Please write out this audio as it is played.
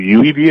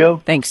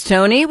UEBO. Thanks,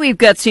 Tony. We've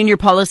got Senior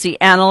Policy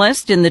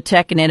Analyst in the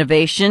Tech and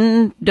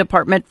Innovation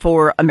Department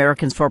for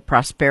Americans for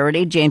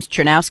Prosperity, James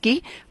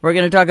Czerniawski. We're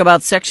going to talk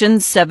about Section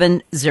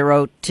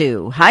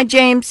 702. Hi,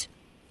 James.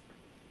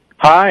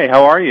 Hi,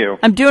 how are you?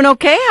 I'm doing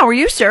okay. How are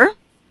you, sir?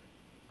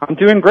 I'm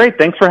doing great.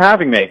 Thanks for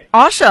having me.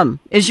 Awesome.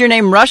 Is your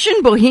name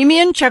Russian,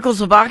 Bohemian,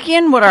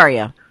 Czechoslovakian? What are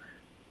you?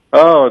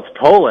 Oh, it's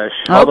Polish.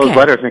 All those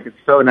letters make it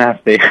so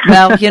nasty.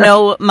 Well, you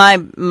know, my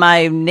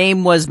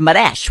name was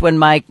Maresh when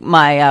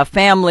my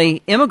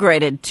family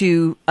immigrated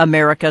to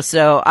America,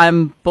 so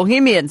I'm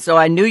Bohemian, so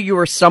I knew you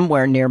were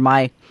somewhere near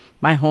my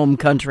home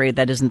country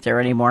that isn't there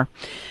anymore.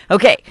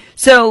 Okay,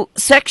 so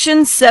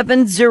Section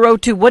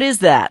 702, what is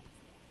that?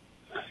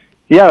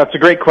 Yeah, that's a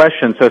great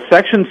question. So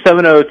Section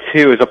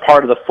 702 is a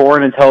part of the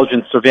Foreign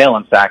Intelligence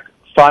Surveillance Act,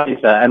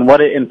 FISA, and what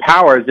it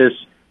empowers is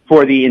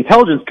for the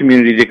intelligence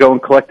community to go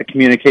and collect the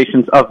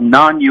communications of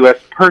non-U.S.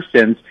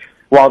 persons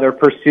while they're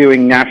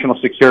pursuing national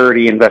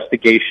security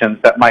investigations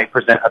that might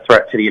present a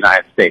threat to the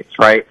United States,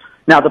 right?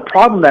 Now, the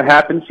problem that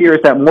happens here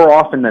is that more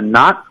often than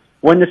not,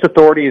 when this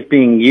authority is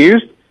being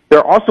used,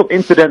 they're also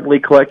incidentally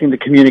collecting the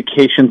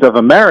communications of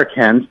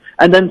Americans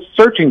and then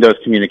searching those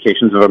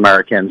communications of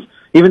Americans,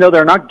 even though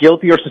they're not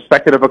guilty or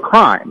suspected of a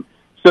crime.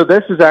 So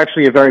this is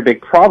actually a very big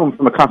problem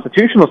from a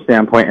constitutional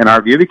standpoint in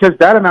our view, because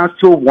that amounts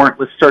to a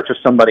warrantless search of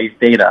somebody's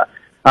data.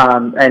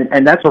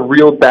 And that's a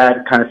real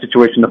bad kind of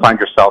situation to find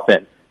yourself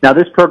in. Now,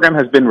 this program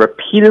has been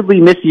repeatedly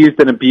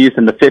misused and abused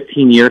in the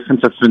 15 years since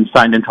it's been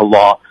signed into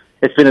law.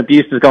 It's been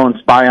abused to go and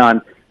spy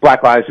on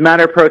Black Lives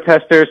Matter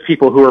protesters,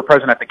 people who were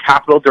present at the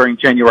Capitol during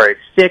January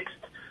 6th,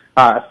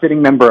 a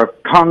sitting member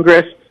of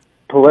Congress,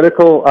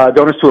 political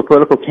donors to a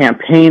political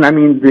campaign. I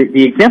mean,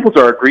 the examples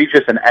are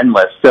egregious and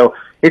endless. So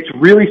it's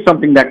really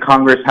something that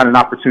Congress had an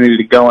opportunity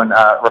to go and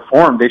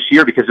reform this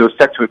year because it was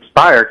set to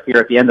expire here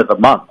at the end of the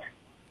month.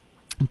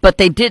 But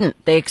they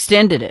didn't. They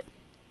extended it.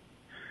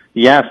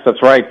 Yes,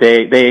 that's right.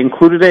 They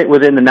included it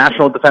within the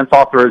National Defense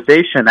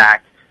Authorization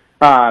Act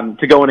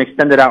to go and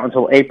extend it out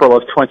until April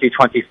of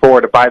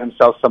 2024 to buy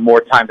themselves some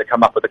more time to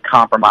come up with a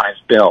compromise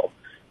bill.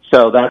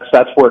 So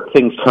that's where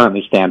things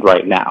currently stand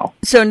right now.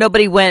 So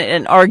nobody went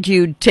and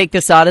argued, take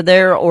this out of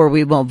there or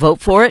we won't vote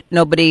for it?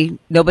 Nobody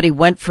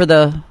went for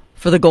the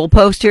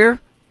goalpost here?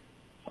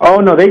 Oh,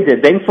 no, they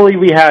did. Thankfully,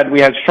 we had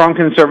strong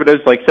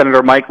conservatives like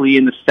Senator Mike Lee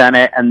in the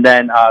Senate and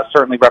then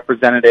certainly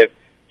Representative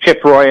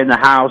Chip Roy in the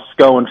House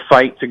go and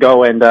fight to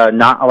go and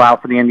not allow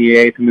for the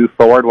NDAA to move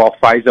forward while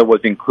FISA was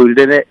included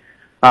in it.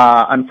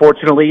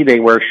 Unfortunately, they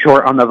were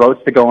short on the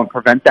votes to go and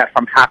prevent that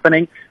from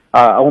happening.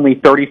 Only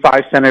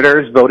 35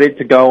 senators voted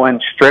to go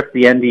and strip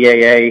the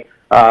NDAA,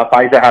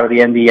 FISA out of the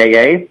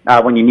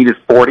NDAA when you needed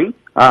 40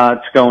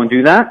 to go and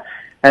do that.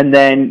 And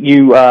then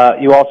you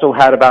also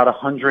had about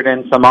 100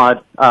 and some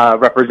odd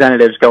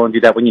representatives go and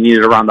do that when you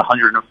needed around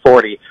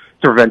 140 to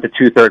prevent the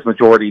two-thirds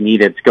majority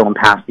needed to go and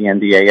pass the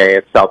NDAA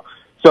itself.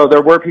 So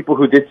there were people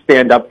who did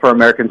stand up for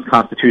Americans'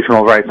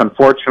 constitutional rights.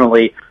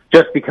 Unfortunately,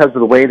 just because of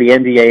the way the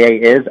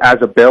NDAA is as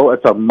a bill,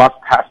 it's a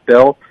must-pass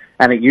bill,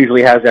 and it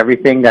usually has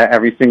everything that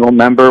every single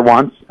member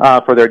wants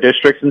for their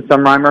districts in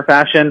some rhyme or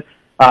fashion.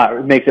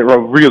 It makes it a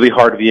really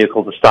hard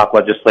vehicle to stop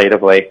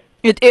legislatively.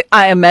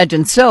 I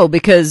imagine so,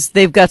 because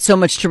they've got so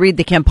much to read,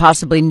 they can't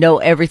possibly know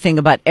everything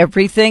about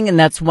everything, and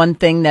that's one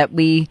thing that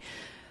we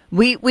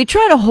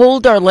try to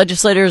hold our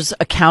legislators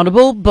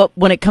accountable, but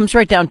when it comes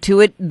right down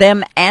to it,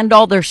 them and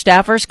all their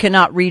staffers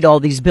cannot read all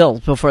these bills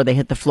before they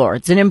hit the floor.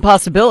 It's an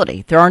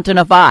impossibility. There aren't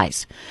enough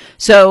eyes.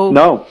 So,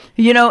 no.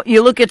 You know,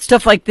 you look at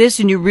stuff like this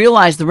and you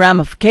realize the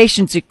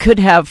ramifications it could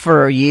have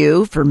for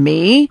you, for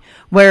me,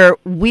 where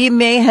we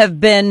may have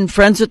been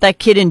friends with that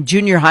kid in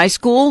junior high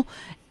school,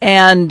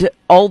 and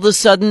all of a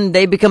sudden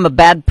they become a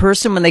bad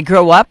person when they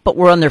grow up, but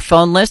we're on their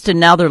phone list and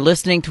now they're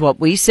listening to what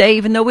we say,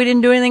 even though we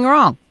didn't do anything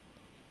wrong.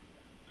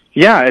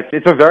 Yeah,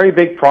 it's a very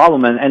big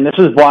problem, and this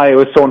is why it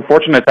was so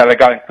unfortunate that it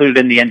got included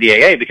in the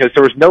NDAA, because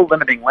there was no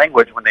limiting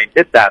language when they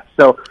did that.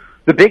 So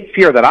the big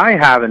fear that I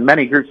have, and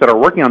many groups that are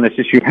working on this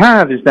issue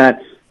have, is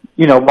that,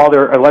 you know, while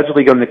they're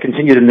allegedly going to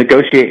continue to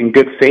negotiate in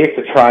good faith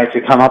to try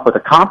to come up with a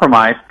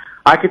compromise,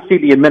 I could see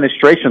the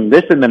administration,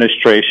 this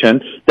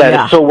administration,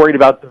 that is so worried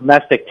about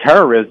domestic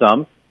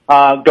terrorism,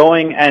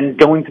 going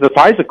to the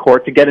FISA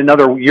court to get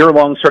another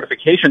year-long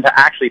certification to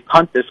actually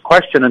punt this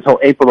question until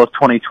April of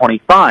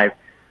 2025.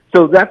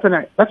 So that's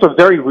a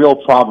very real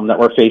problem that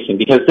we're facing,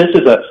 because this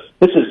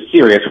is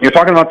serious. When you're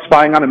talking about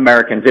spying on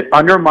Americans, it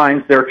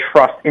undermines their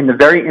trust in the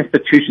very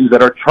institutions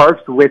that are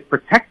charged with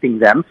protecting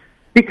them,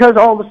 because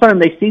all of a sudden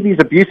they see these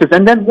abuses,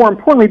 and then more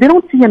importantly, they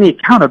don't see any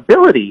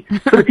accountability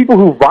for the people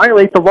who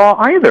violate the law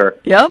either.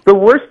 Yep. The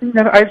worst thing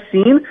that I've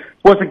seen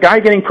was a guy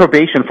getting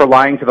probation for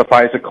lying to the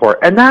FISA court,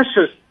 and that's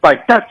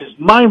just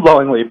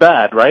mind-blowingly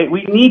bad, right?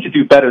 We need to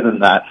do better than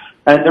that.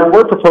 And there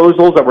were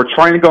proposals that were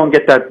trying to go and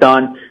get that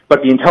done,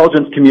 but the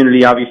intelligence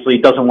community obviously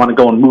doesn't want to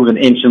go and move an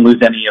inch and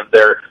lose any of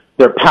their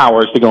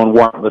powers to go and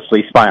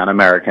warrantlessly spy on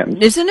Americans.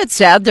 Isn't it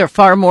sad they're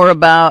far more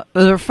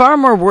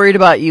worried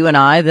about you and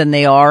I than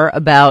they are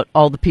about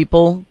all the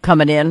people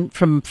coming in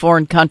from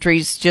foreign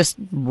countries just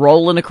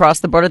rolling across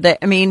the border?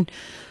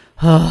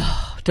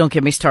 Don't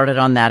get me started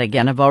on that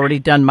again. I've already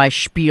done my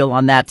spiel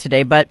on that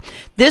today. But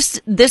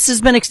this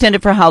has been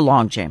extended for how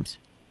long, James?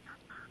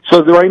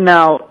 So right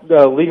now,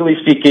 legally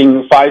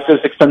speaking, FISA is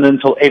extended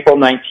until April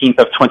 19th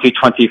of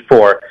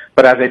 2024.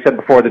 But as I said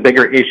before, the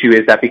bigger issue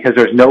is that because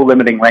there's no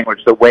limiting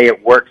language, the way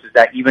it works is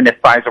that even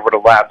if FISA were to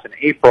lapse in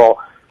April,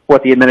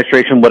 what the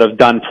administration would have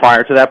done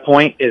prior to that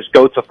point is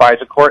go to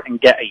FISA court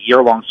and get a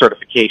year-long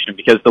certification,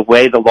 because the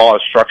way the law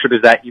is structured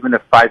is that even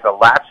if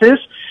FISA lapses,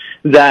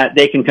 that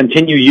they can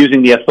continue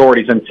using the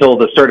authorities until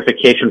the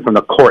certification from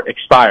the court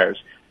expires.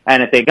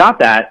 And if they got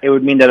that, it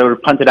would mean that it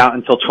would punt it out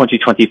until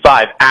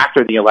 2025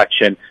 after the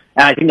election.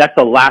 And I think that's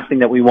the last thing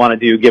that we want to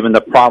do, given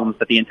the problems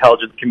that the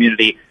intelligence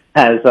community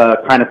has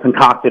kind of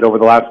concocted over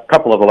the last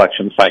couple of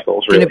election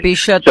cycles. Really. Can it be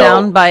shut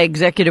down by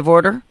executive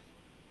order?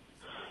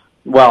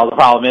 Well, the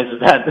problem is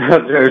that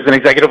there's an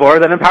executive order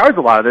that empowers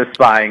a lot of this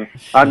spying.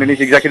 Underneath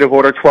Executive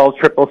Order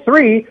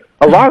 12333,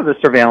 a lot of the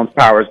surveillance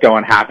powers go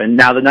and happen.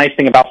 Now, the nice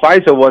thing about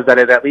FISA was that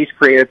it at least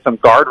created some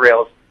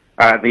guardrails,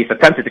 at least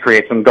attempted to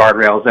create some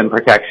guardrails and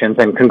protections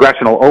and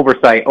congressional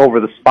oversight over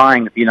the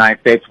spying that the United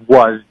States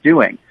was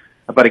doing.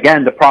 But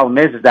again, the problem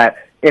is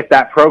that if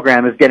that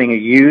program is getting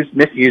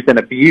misused, and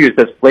abused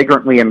as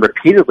flagrantly and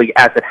repeatedly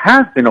as it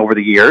has been over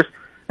the years,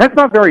 that's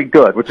not very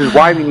good, which is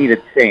why we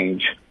needed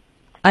change.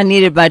 I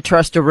needed my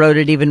trust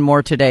eroded even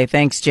more today.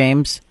 Thanks,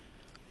 James.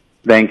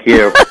 Thank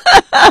you.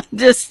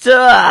 Just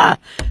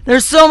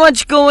there's so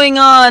much going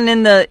on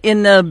in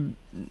the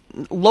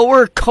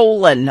lower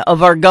colon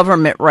of our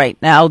government right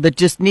now that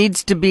just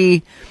needs to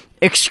be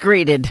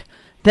excreted,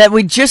 that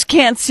we just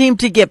can't seem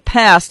to get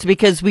past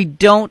because we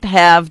don't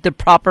have the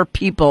proper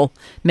people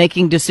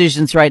making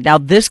decisions right now.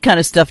 This kind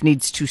of stuff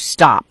needs to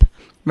stop.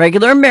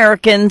 Regular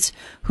Americans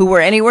who were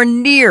anywhere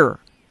near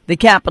the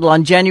Capitol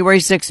on January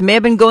 6th may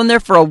have been going there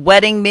for a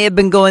wedding, may have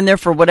been going there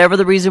for whatever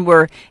the reason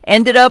were,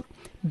 ended up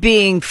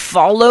being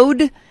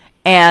followed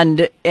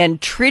and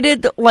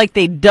treated like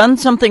they'd done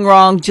something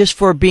wrong just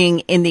for being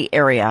in the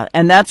area.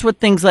 And that's what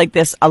things like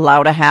this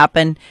allow to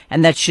happen,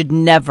 and that should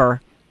never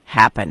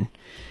happen.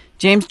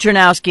 James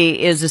Czerniawski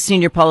is a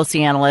senior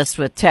policy analyst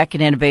with tech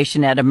and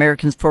innovation at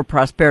Americans for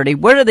Prosperity.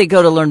 Where do they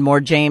go to learn more,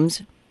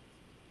 James?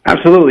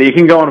 Absolutely. You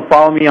can go and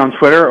follow me on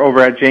Twitter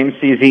over at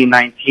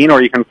JamesCZ19,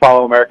 or you can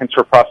follow Americans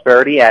for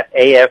Prosperity at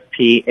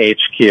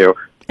AFPHQ.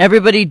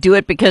 Everybody do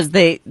it because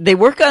they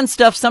work on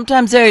stuff.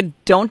 Sometimes I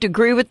don't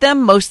agree with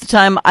them. Most of the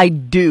time I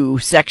do.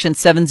 Section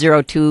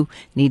 702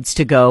 needs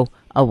to go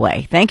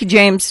away. Thank you,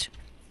 James.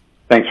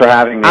 Thanks for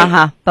having me.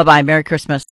 Bye-bye. Merry Christmas.